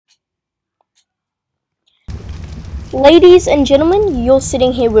Ladies and gentlemen, you're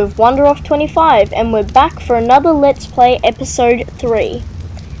sitting here with WonderOff25 and we're back for another Let's Play episode 3.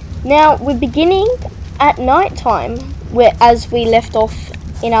 Now, we're beginning at night time, as we left off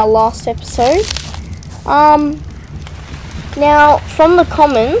in our last episode. Now, from the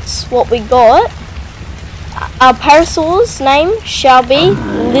comments, what we got, our parasaur's name shall be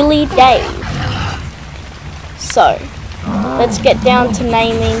Lily Dave. So, let's get down to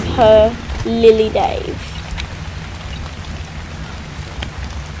naming her Lily Dave.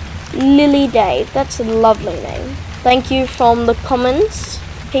 Lily Dave, that's a lovely name. Thank you from the comments,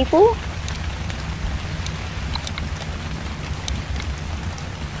 people.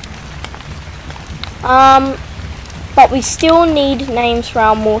 But we still need names for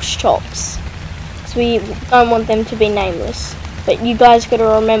our MOSHOPS, because we don't want them to be nameless. But you guys got to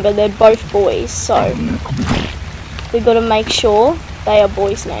remember they're both boys, so we got to make sure they are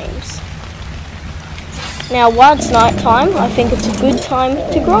boys' names. Now, while it's night time, I think it's a good time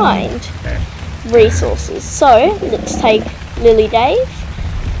to grind resources. So, let's take Lily Dave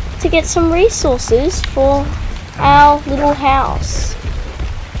to get some resources for our little house.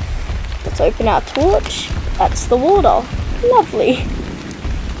 Let's open our torch. That's the water. Lovely.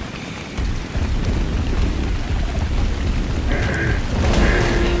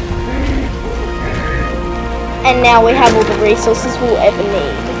 And now we have all the resources we'll ever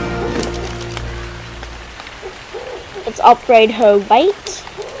need. Let's upgrade her weight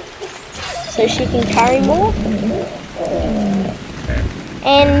so she can carry more.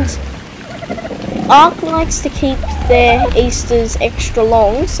 And ARK likes to keep their Easters extra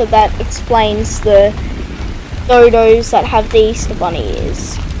long, so that explains the dodos that have the Easter bunny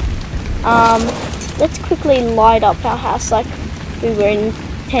ears. Let's quickly light up our house like we were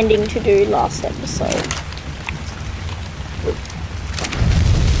intending to do last episode.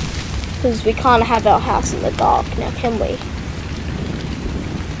 Because we can't have our house in the dark now, can we?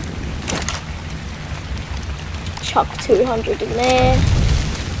 Chuck 200 in there.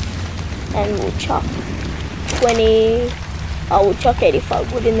 And we'll chuck 20... Oh, we'll chuck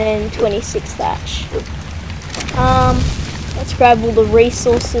 85 wood in there and 26 thatch. Let's grab all the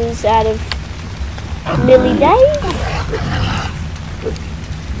resources out of Lily Dave.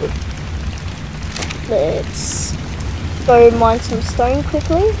 Let's go mine some stone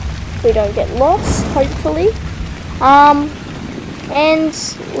quickly. We don't get lost, hopefully. And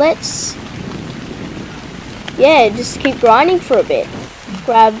let's, just keep grinding for a bit.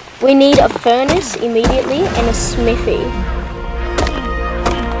 We need a furnace immediately and a smithy.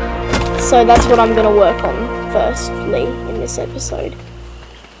 So that's what I'm gonna work on firstly in this episode.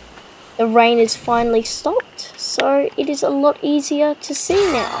 The rain is finally stopped, so it is a lot easier to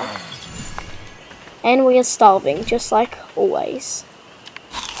see now. And we are starving, just like always.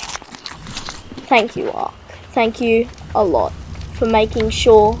 Thank you, ARK. Thank you a lot for making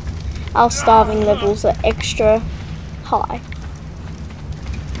sure our starving levels are extra high.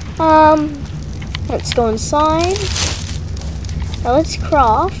 Let's go inside. Now let's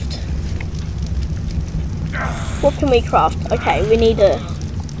craft. What can we craft? Okay, we need to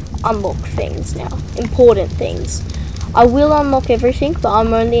unlock things now. Important things. I will unlock everything, but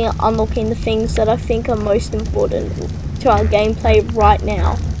I'm only unlocking the things that I think are most important to our gameplay right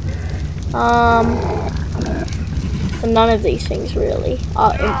now. And none of these things really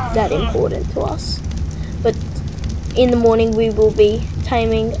are that important to us. But in the morning we will be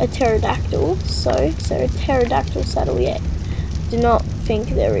taming a pterodactyl. So is there a pterodactyl saddle yet? Do not think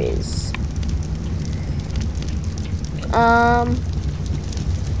there is.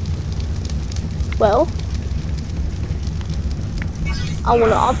 Well, I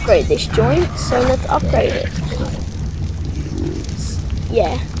want to upgrade this joint, so let's upgrade it.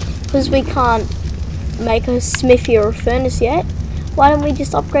 Yeah. Because we can't make a smithy or a furnace yet, why don't we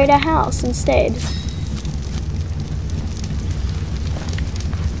just upgrade our house instead?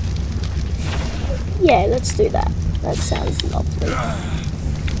 Yeah, let's do that. That sounds lovely.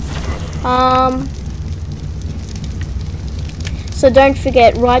 So don't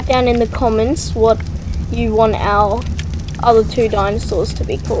forget, write down in the comments what you want our other two dinosaurs to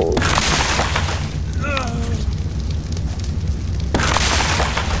be called.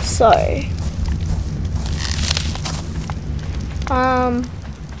 So,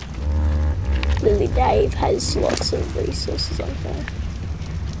 Lily Dave has lots of resources on her.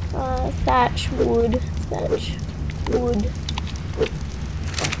 Thatch, wood.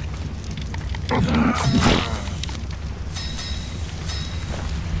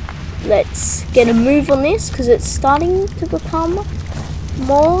 Let's get a move on this, because it's starting to become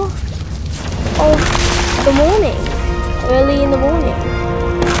more of the morning, early in the morning.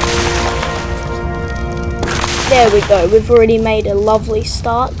 There we go, we've already made a lovely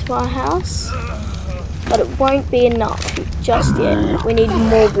start to our house. But it won't be enough just yet. We need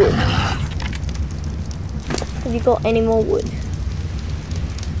more wood. Have you got any more wood?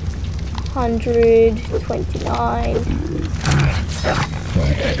 129.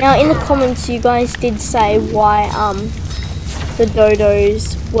 Now in the comments you guys did say why the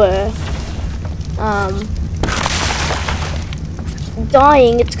dodos were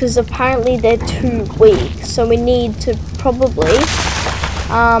dying. It's because apparently they're too weak, so we need to probably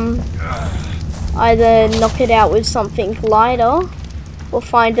either knock it out with something lighter or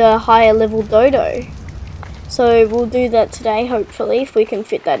find a higher level dodo. So we'll do that today, hopefully, if we can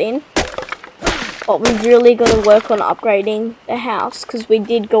fit that in. But we've really got to work on upgrading the house because we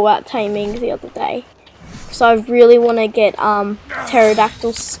did go out taming the other day. So I really want to get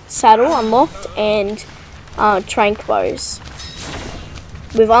Pterodactyl saddle unlocked and trank bows.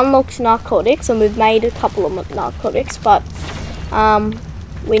 We've unlocked narcotics and we've made a couple of narcotics, but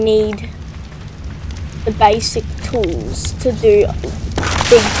we need the basic tools to do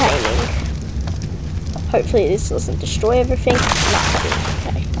big taming. Hopefully this doesn't destroy everything. No,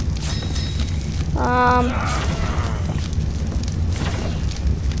 okay.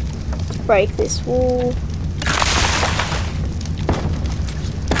 Break this wall.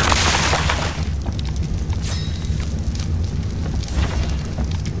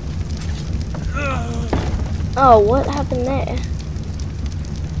 Oh, what happened there?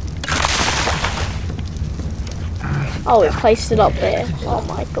 Oh, it placed it up there. Oh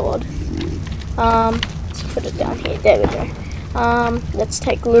my god. Let's put it down here. There we go. Let's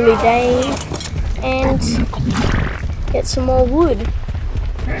take Lily Dave and get some more wood.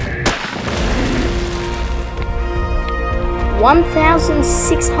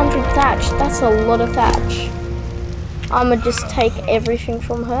 1,600 thatch. That's a lot of thatch. I'ma just take everything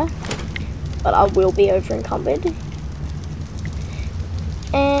from her, but I will be over encumbered.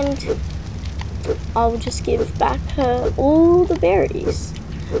 And I'll just give back her all the berries.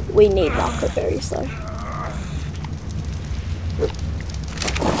 We need narco berries though.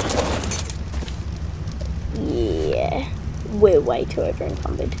 Yeah, we're way too over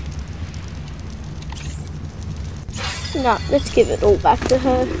encumbered. No, let's give it all back to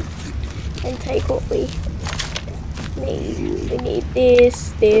her and take what we need. We need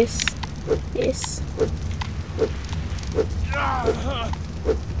this, this, this.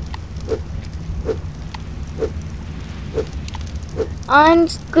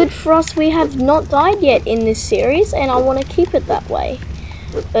 And good for us, we have not died yet in this series, and I want to keep it that way.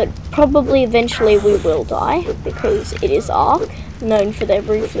 But probably eventually we will die, because it is ARK, known for their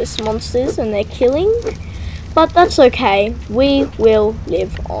ruthless monsters and their killing. But that's okay, we will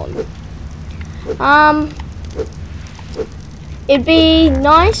live on. It'd be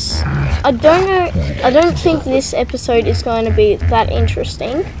nice. I don't think this episode is going to be that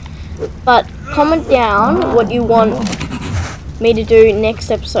interesting, but comment down what you want me to do next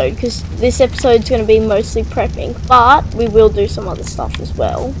episode, because this episode's going to be mostly prepping, but we will do some other stuff as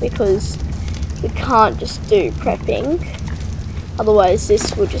well, because we can't just do prepping, otherwise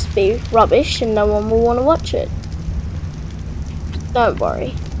this will just be rubbish and no one will want to watch it. Don't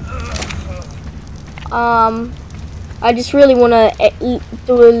worry. I just really want to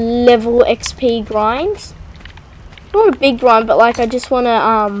do a level XP grind. Not a big grind, but like I just want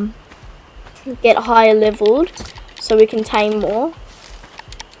to get higher leveled so we can tame more.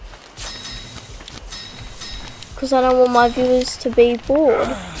 Because I don't want my viewers to be bored.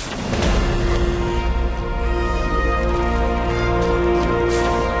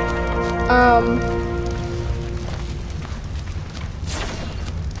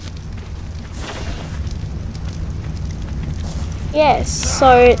 Yes,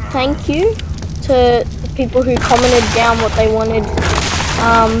 so thank you to the people who commented down what they wanted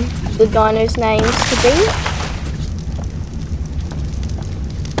the dinos' names to be.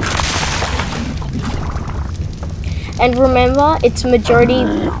 And remember, it's majority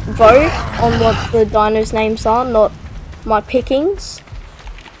vote on what the dinos' names are, not my pickings.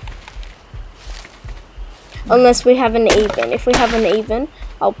 Unless we have an even. If we have an even,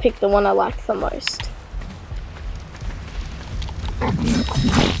 I'll pick the one I like the most.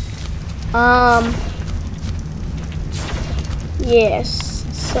 Yes,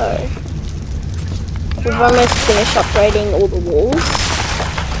 so we've almost finished upgrading all the walls.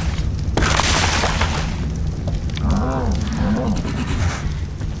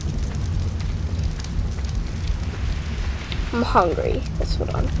 I'm hungry, that's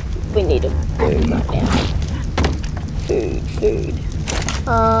what we need to do right now. Food.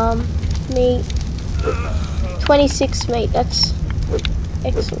 Meat. 26 meat, that's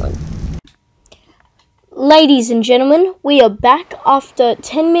excellent. Ladies and gentlemen, we are back after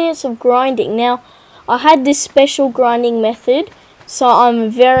 10 minutes of grinding. Now, I had this special grinding method, so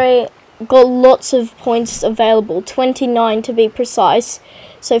got lots of points available, 29 to be precise.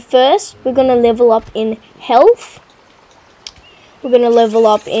 So first, we're going to level up in health. We're going to level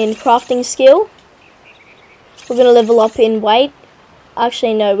up in crafting skill. We're going to level up in weight.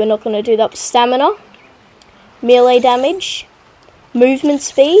 Actually, no, we're not going to do that. Stamina, melee damage, movement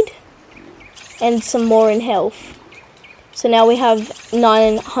speed, and some more in health. So now we have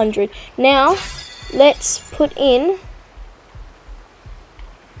 900. Now, let's put in...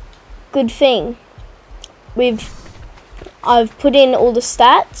 Good thing. I've put in all the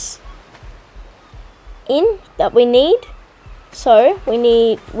stats in that we need. So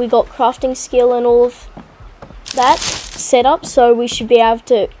we got crafting skill and all of that set up, so we should be able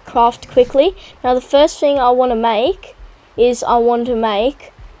to craft quickly. Now the first thing I want to make is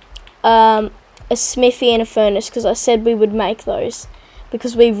a smithy and a furnace, because I said we would make those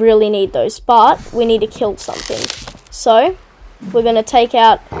because we really need those, but we need to kill something. So we're going to take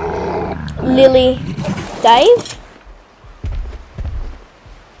out Lily Dave.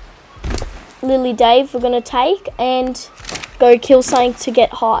 We're going to take and go kill something to get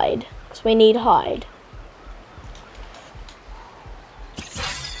hide, because we need hide.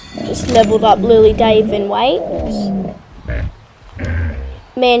 Just leveled up Lily Dave in weight.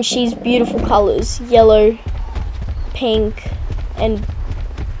 Man, she's beautiful colours. Yellow, pink, and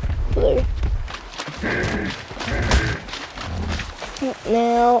blue.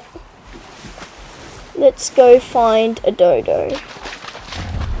 Now, let's go find a dodo.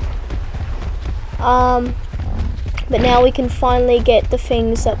 But now we can finally get the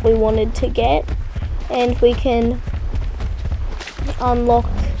things that we wanted to get, and we can unlock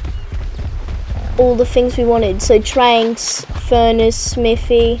all the things we wanted. So tranks, furnace,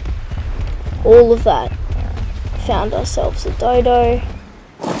 smithy, all of that. Found ourselves a dodo.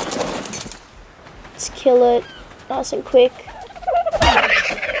 Let's kill it nice and quick.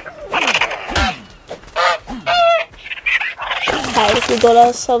 Okay, we got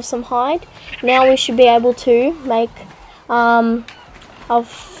ourselves some hide. Now we should be able to make our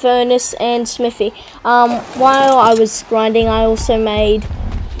furnace and smithy. While I was grinding, I also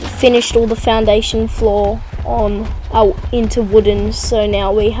finished all the foundation floor into wooden, so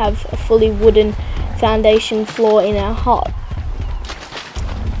now we have a fully wooden foundation floor in our hut.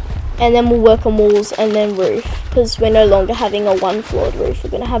 And then we'll work on walls and then roof, because we're no longer having a one-floored roof, we're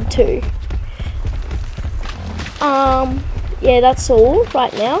going to have two. Yeah, that's all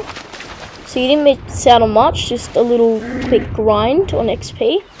right now. So you didn't miss out on much, just a little quick grind on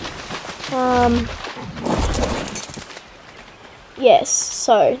XP. Yes,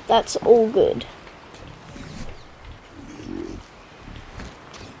 so that's all good.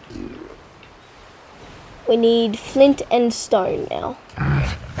 We need flint and stone now.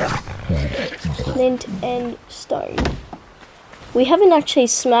 Flint and stone. We haven't actually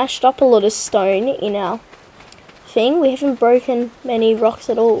smashed up a lot of stone in our thing. We haven't broken many rocks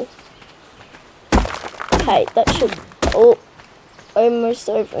at all. Okay, that should... Oh, almost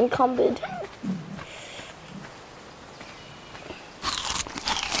over encumbered.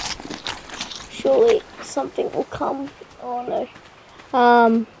 Surely something will come. Oh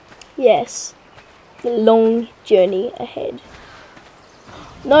no. Yes. The long journey ahead.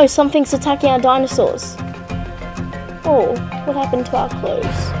 No, something's attacking our dinosaurs. Oh, what happened to our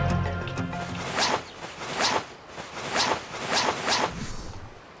clothes?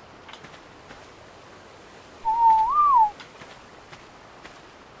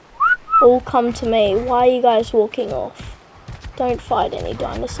 All come to me. Why are you guys walking off? Don't fight any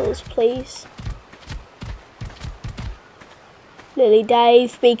dinosaurs, please. Lily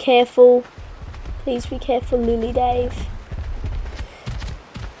Dave, be careful. Please be careful, Lily Dave.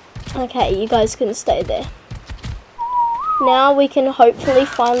 Okay, you guys can stay there. Now we can hopefully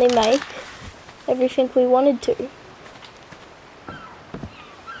finally make everything we wanted to.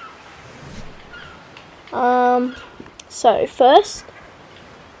 So first,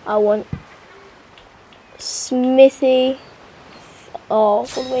 I want smithy. Oh,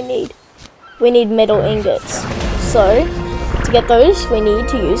 what do we need? We need metal ingots. So, to get those, we need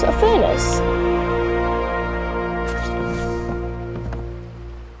to use a furnace.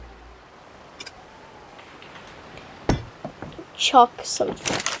 Chuck some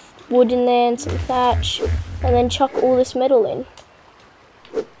wood in there and some thatch, and then chuck all this metal in.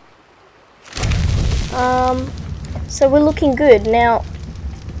 So we're looking good. Now,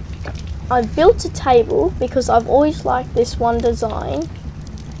 I've built a table because I've always liked this one design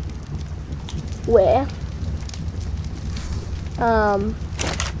where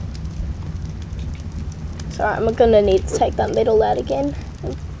So I'm gonna need to take that metal out again.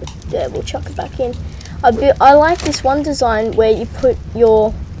 Yeah, we'll chuck it back in. I like this one design where you put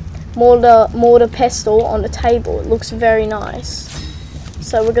your mortar pestle on a table. It looks very nice.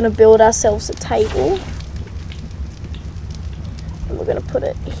 So we're gonna build ourselves a table. And we're gonna put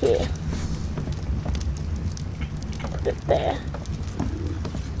it here. Put it there.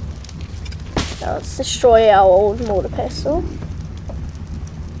 Now let's destroy our old mortar pestle.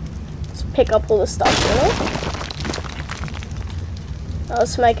 Let's pick up all the stuff in it. Now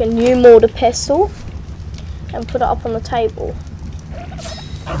let's make a new mortar pestle and put it up on the table.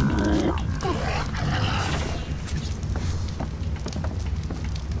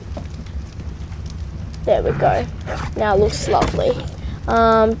 There we go. Now it looks lovely.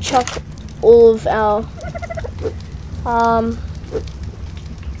 Chuck all of our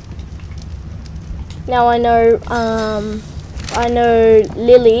now I know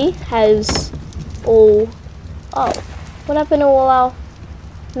Lily has all. Oh, what happened to all our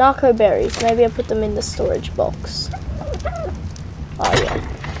narco berries? Maybe I put them in the storage box. Oh yeah.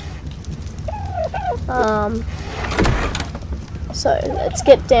 So let's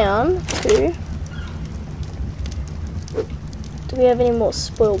get down to. Do we have any more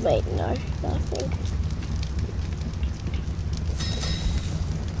spoiled meat? No, nothing.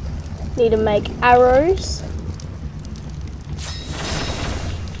 Need to make arrows.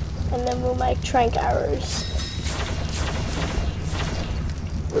 And then we'll make trank arrows.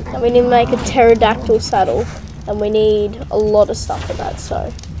 And we need to make a pterodactyl saddle. And we need a lot of stuff for that,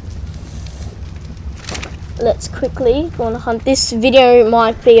 so. Let's quickly go on a hunt. This video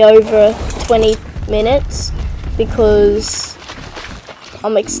might be over 20 minutes because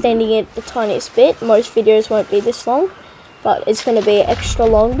I'm extending it the tiniest bit. Most videos won't be this long, but it's going to be extra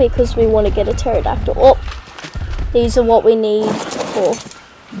long because we want to get a pterodactyl. Oh, these are what we need for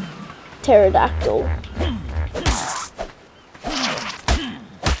pterodactyl.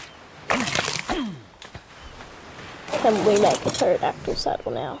 Can we make a pterodactyl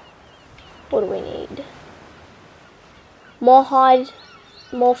saddle now? What do we need? More hide,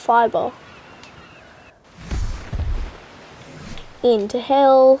 more fiber. Into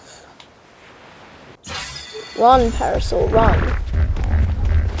health. Run, Parasol, run.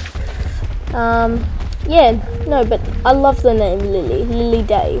 Yeah, no, but I love the name Lily. Lily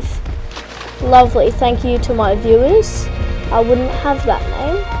Dave. Lovely. Thank you to my viewers. I wouldn't have that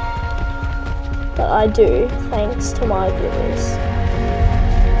name, but I do, thanks to my viewers.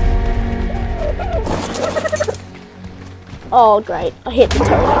 Oh, great. I hit the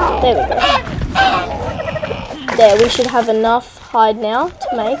pterodactyl. There we go. There, we should have enough hide now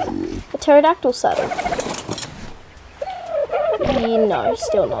to make a pterodactyl saddle. No,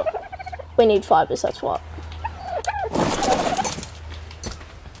 still not. We need fibers, that's what.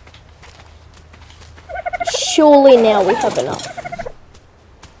 Surely now we have enough.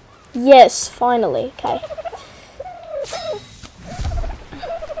 Yes, finally. Okay.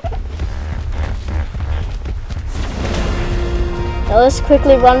 Now let's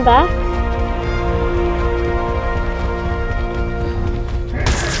quickly run back.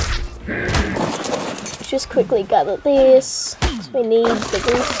 Just quickly gather this. So we need the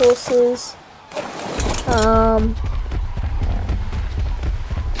resources.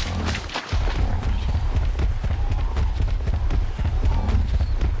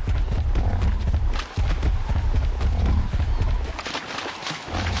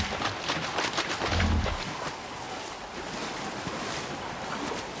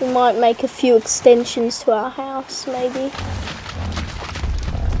 We might make a few extensions to our house, maybe.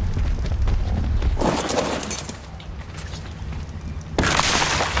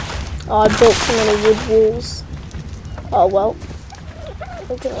 Oh, I built too many wood walls. Oh well,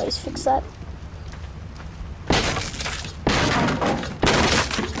 we can always fix that.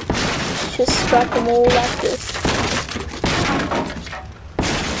 Just scrap them all like this.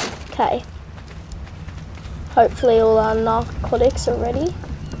 Okay. Hopefully all our narcotics are ready.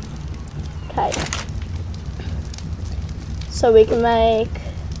 Okay. So we can make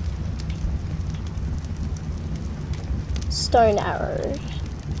stone arrows.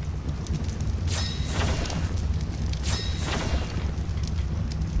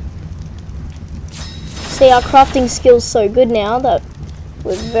 See, our crafting skill's so good now that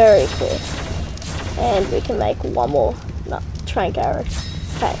we're very quick. And we can make one more trank arrow.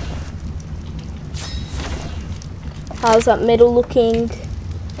 Okay. How's that metal looking?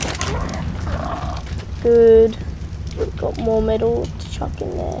 Good. Got more metal to chuck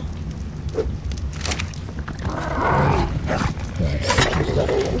in there. Some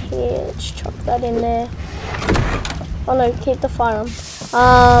metal in here. Let's chuck that in there. Oh no, keep the fire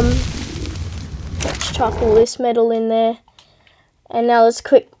on. Let's chuck all this metal in there. And now let's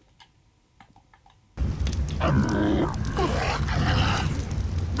quickly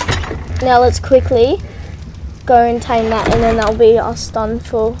go and tame that, and then that'll be us done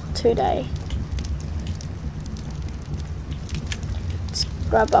for today. Let's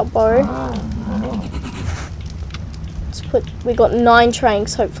grab our bow. We got 9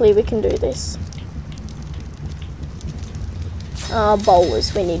 tranks, hopefully we can do this.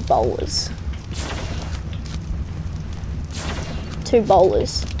 Bowlers, we need bowlers. 2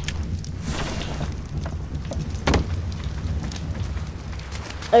 bowlers.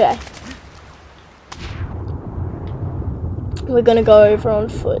 Okay. We're gonna go over on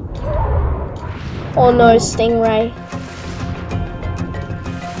foot. Oh no, stingray.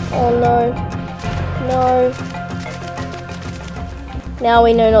 Oh no. No. Now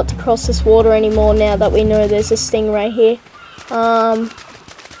we know not to cross this water anymore, now that we know there's a stingray here.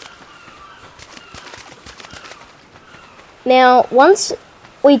 Now, once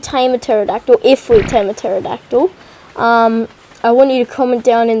we tame a pterodactyl, if we tame a pterodactyl, I want you to comment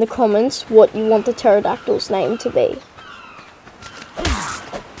down in the comments what you want the pterodactyl's name to be.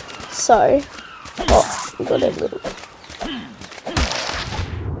 So, oh, we got a little bit.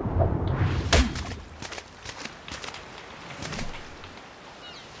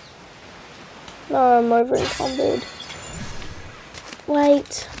 No, I'm over encumbered.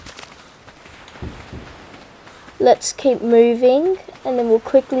 Wait. Let's keep moving, and then we'll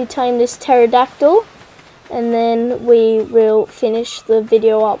quickly tame this pterodactyl, and then we will finish the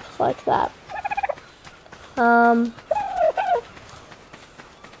video up like that.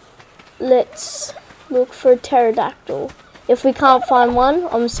 Let's look for a pterodactyl. If we can't find one,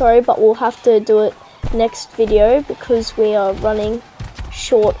 I'm sorry, but we'll have to do it next video because we are running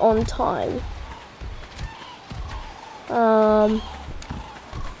short on time.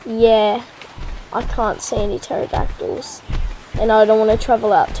 Yeah, I can't see any pterodactyls, and I don't want to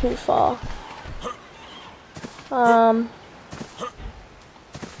travel out too far.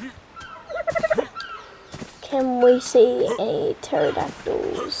 Can we see any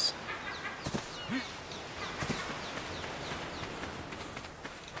pterodactyls?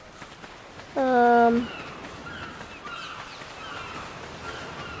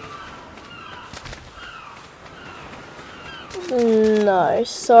 No,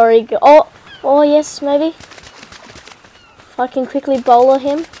 sorry. Oh yes, maybe. If I can quickly bowler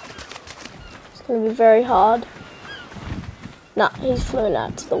him, it's going to be very hard. Nah, he's flown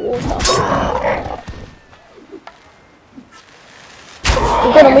out to the water.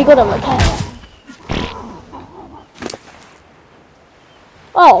 We got him, okay.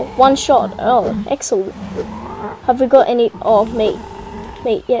 Oh, 1 shot. Oh, excellent. Have we got any? Oh, meat.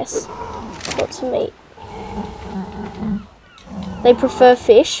 Meat, yes. Got some meat. They prefer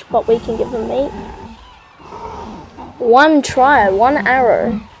fish, but we can give them meat. 1 try, 1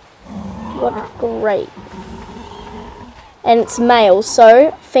 arrow. What great. And it's male,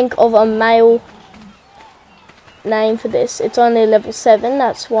 so think of a male name for this. It's only level 7,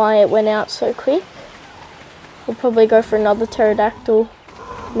 that's why it went out so quick. We'll probably go for another pterodactyl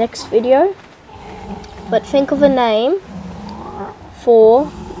next video. But think of a name for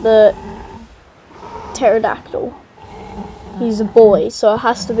the pterodactyl. He's a boy, so it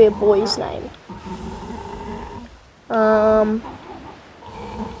has to be a boy's name.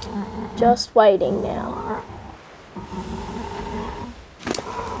 Just waiting now.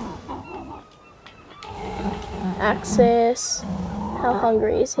 Access. How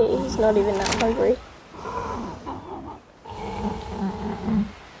hungry is he? He's not even that hungry.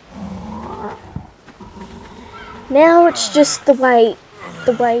 Now it's just the waiting.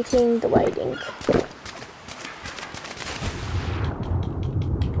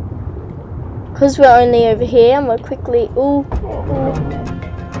 Because we're only over here, I'm gonna quickly. Ooh.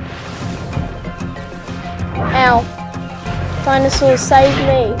 Ow. Dinosaur, save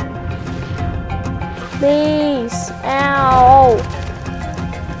me. Please. Ow.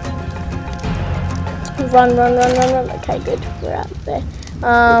 Run. Okay, good. We're out there.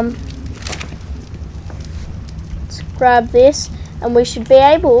 Let's grab this, and we should be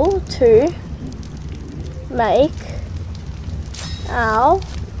able to make our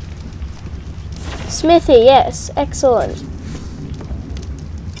smithy. Yes, excellent.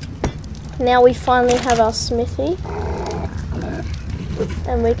 Now we finally have our smithy,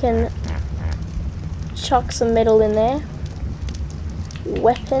 and we can chuck some metal in there.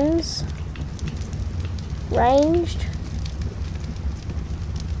 Weapons, ranged.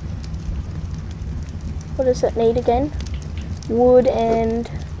 What does it need again? Wood and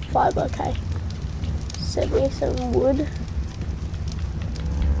fiber. Okay, send me some wood.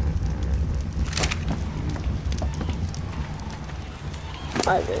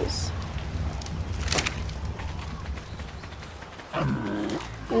 tigers.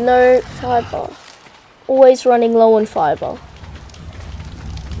 No fiber. Always running low on fiber.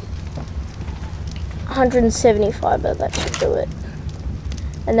 170 fiber, that should do it.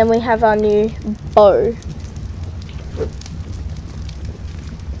 And then we have our new bow.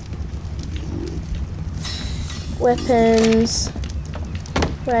 Weapons.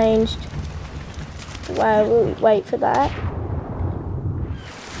 Ranged. Wow, we'll wait for that.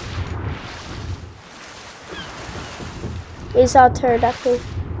 Is our pterodactyl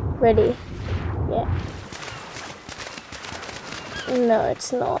ready? Yeah. No,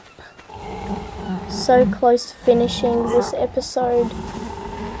 it's not. So close to finishing this episode.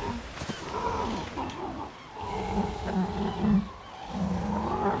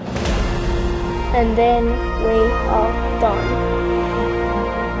 And then we are done.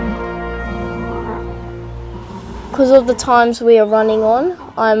 Because of the times we are running on,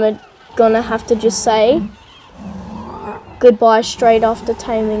 I'm gonna have to just say goodbye straight after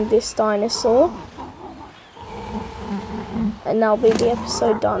taming this dinosaur. And that'll be the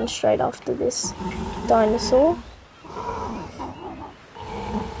episode done straight after this dinosaur.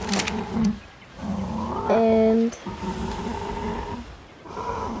 And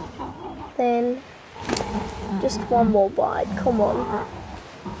then just one more bite, come on.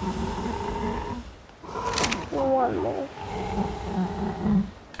 One more.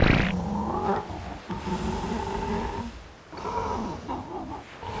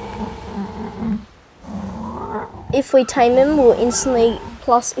 If we tame him, we'll instantly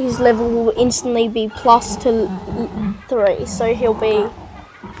plus his level will instantly be plus to 3, so he'll be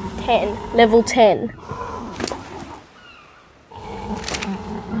 10, level 10.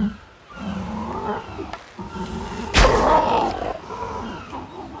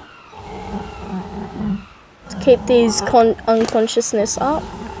 To keep his unconsciousness up.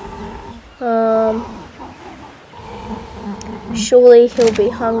 Surely he'll be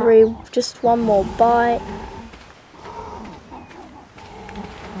hungry. Just one more bite.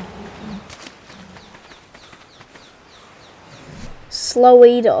 Slow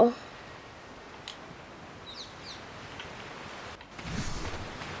eater.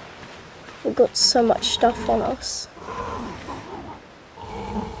 We've got so much stuff on us.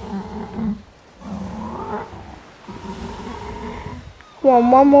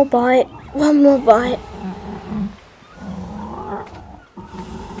 One more bite. One more bite.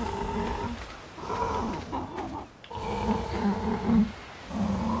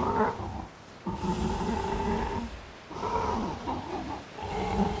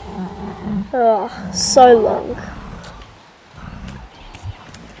 Oh, so long.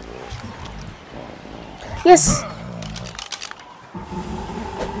 Yes!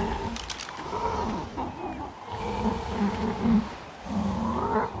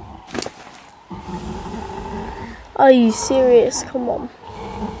 Are you serious? Come on.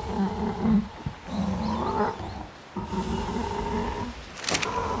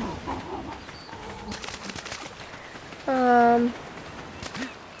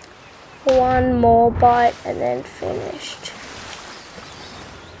 One more bite and then finished.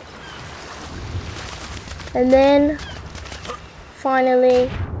 And then finally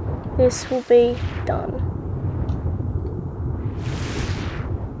this will be done.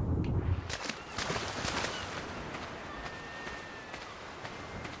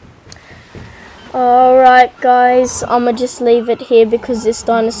 Alright guys, I'ma just leave it here because this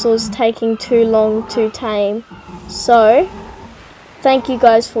dinosaur's taking too long to tame. So, thank you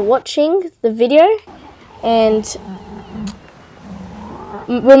guys for watching the video, and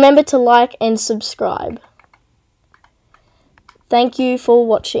remember to like and subscribe. Thank you for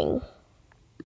watching.